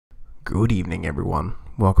Good evening, everyone.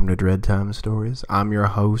 Welcome to Dread Time Stories. I'm your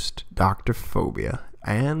host, Dr. Phobia,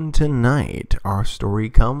 and tonight our story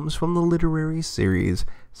comes from the literary series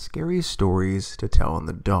Scary Stories to Tell in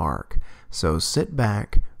the Dark. So sit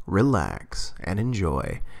back, relax, and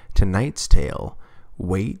enjoy tonight's tale,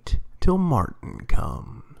 Wait Till Martin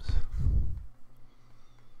Comes.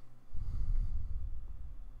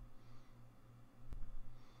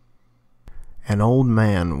 An old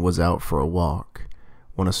man was out for a walk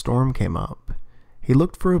when a storm came up. He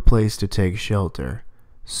looked for a place to take shelter.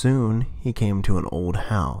 Soon he came to an old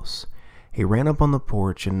house. He ran up on the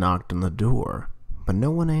porch and knocked on the door, but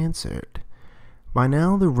no one answered. By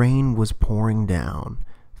now the rain was pouring down,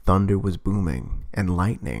 thunder was booming, and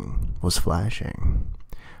lightning was flashing.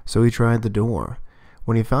 So he tried the door.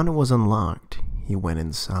 When he found it was unlocked, he went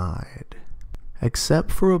inside.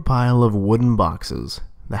 Except for a pile of wooden boxes,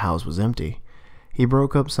 the house was empty. He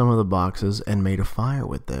broke up some of the boxes and made a fire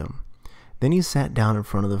with them. Then he sat down in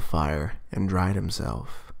front of the fire and dried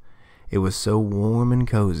himself. It was so warm and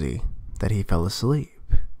cozy that he fell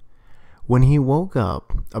asleep. When he woke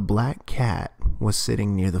up, a black cat was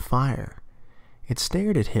sitting near the fire. It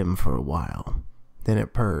stared at him for a while. Then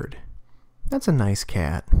it purred. "That's a nice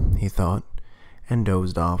cat," he thought, and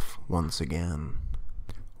dozed off once again.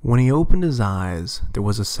 When he opened his eyes, there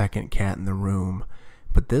was a second cat in the room,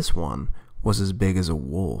 but this one was as big as a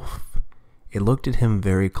wolf. It looked at him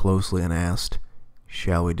very closely and asked,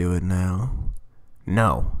 "Shall we do it now?"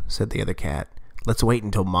 "No," said the other cat. "Let's wait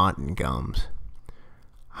until Martin comes."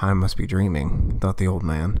 "I must be dreaming," thought the old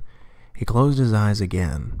man. He closed his eyes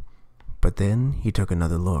again, but then he took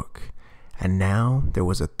another look, and now there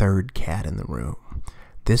was a third cat in the room.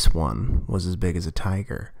 This one was as big as a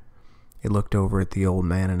tiger. It looked over at the old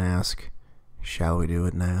man and asked, "Shall we do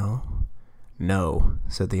it now?" "No,"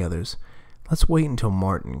 said the others. "Let's wait until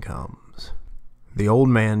Martin comes." The old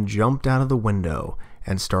man jumped out of the window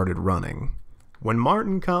and started running. "When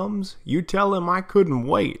Martin comes, you tell him I couldn't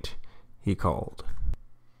wait," he called.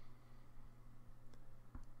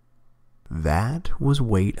 That was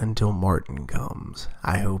Wait Until Martin Comes.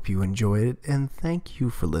 I hope you enjoyed it, and thank you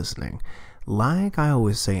for listening. Like I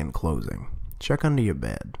always say in closing, check under your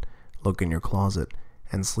bed, look in your closet,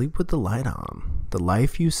 and sleep with the light on. The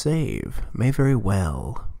life you save may very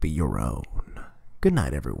well be your own. Good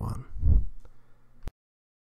night, everyone.